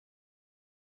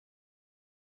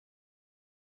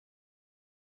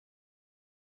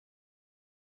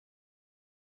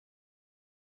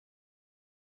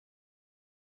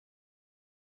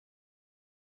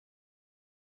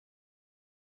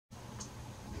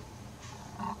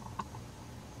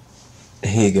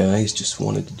Hey guys, just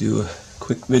wanted to do a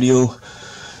quick video.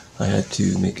 I had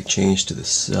to make a change to the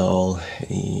cell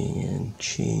and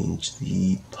change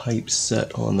the pipe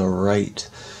set on the right.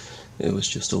 It was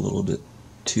just a little bit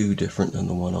too different than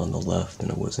the one on the left,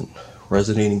 and it wasn't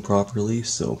resonating properly,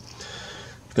 so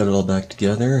I've got it all back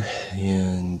together,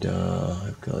 and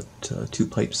I've got two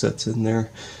pipe sets in there.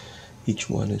 Each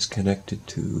one is connected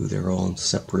to their own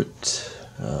separate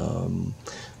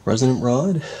resonant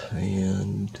rod,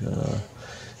 and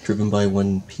driven by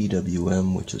one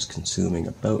PWM, which is consuming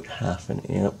about half an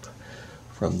amp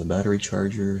from the battery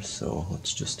charger. So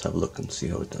let's just have a look and see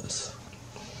how it does.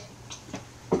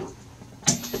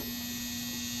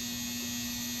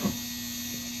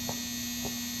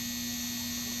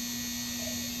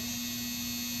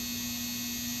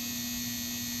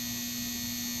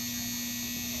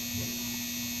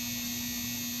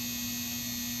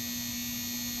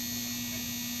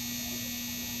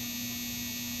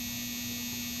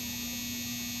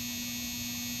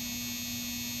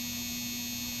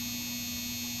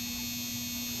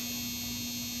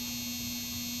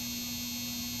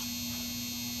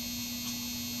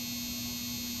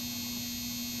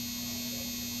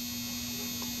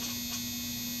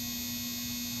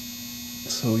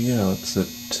 So yeah, it's at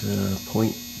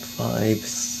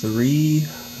 0.53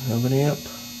 of an amp.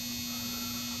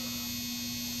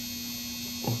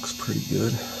 Looks pretty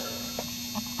good.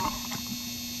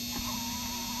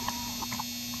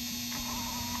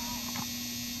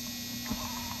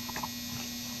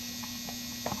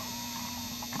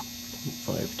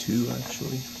 .52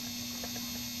 actually.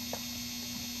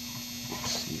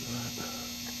 Let's see that.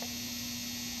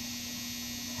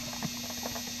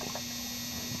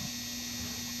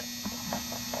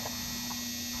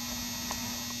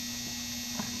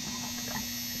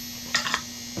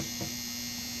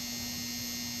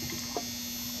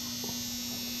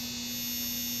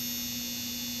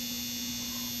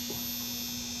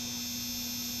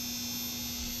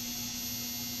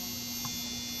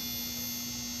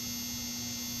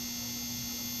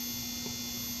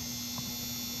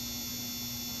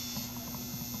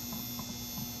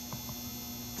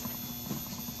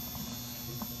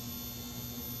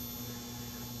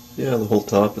 Yeah, the whole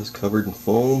top is covered in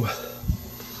foam.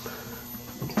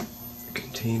 The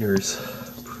container's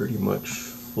pretty much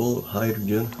full of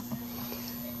hydrogen.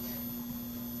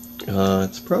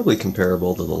 It's probably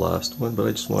comparable to the last one, but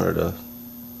I just wanted to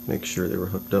make sure they were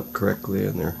hooked up correctly,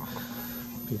 and they're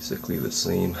basically the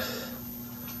same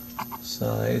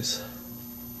size.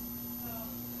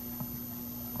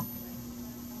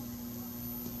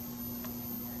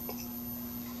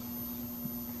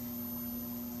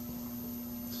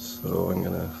 So I'm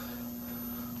gonna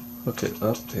hook it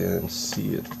up and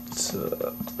see it,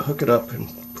 hook it up and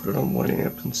put it on 1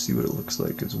 amp and see what it looks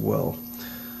like as well.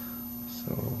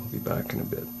 So I'll be back in a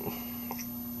bit.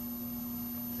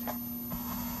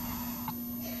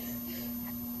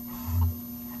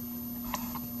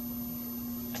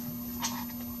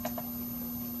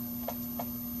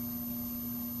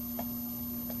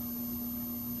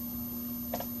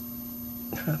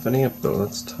 Half an amp though,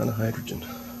 that's a ton of hydrogen.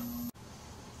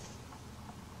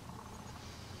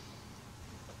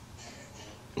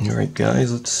 Alright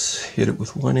guys, let's hit it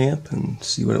with 1 amp and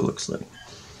see what it looks like.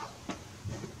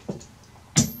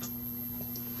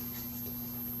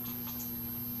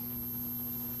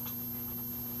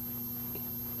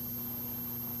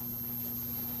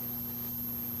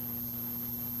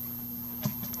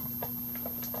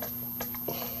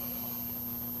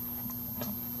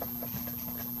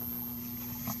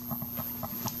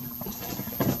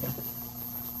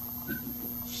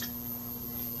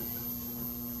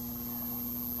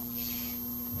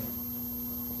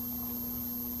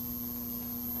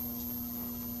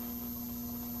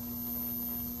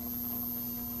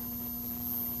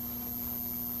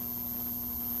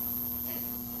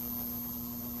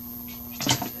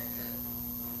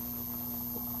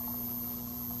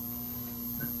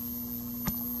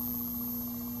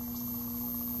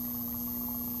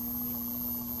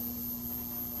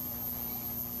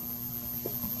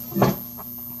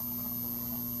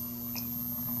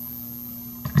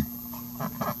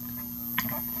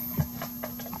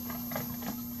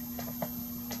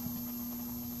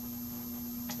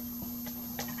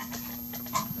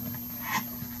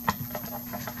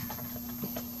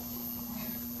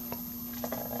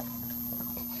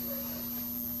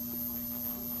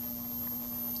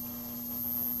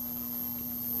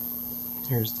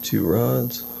 Here's the two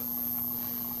rods.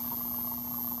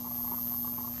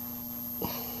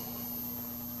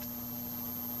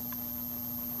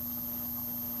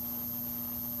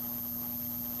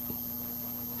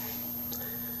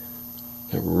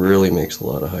 It really makes a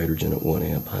lot of hydrogen at 1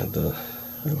 amp.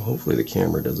 Hopefully the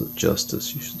camera does it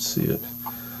justice. You should see it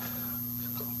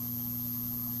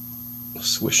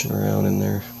swishing around in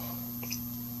there.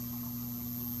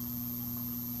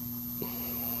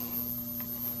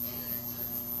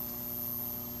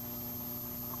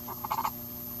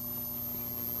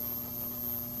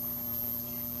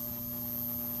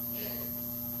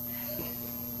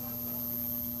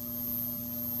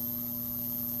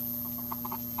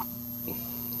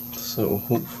 So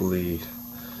hopefully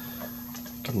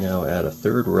I can now add a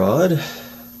third rod,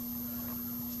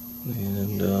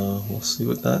 and we'll see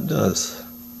what that does.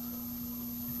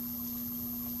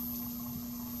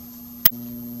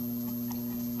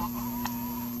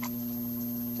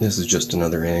 This is just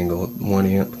another angle at 1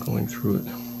 amp going through it,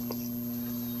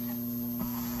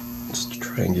 just to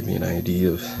try and give you an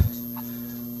idea of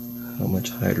how much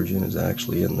hydrogen is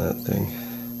actually in that thing.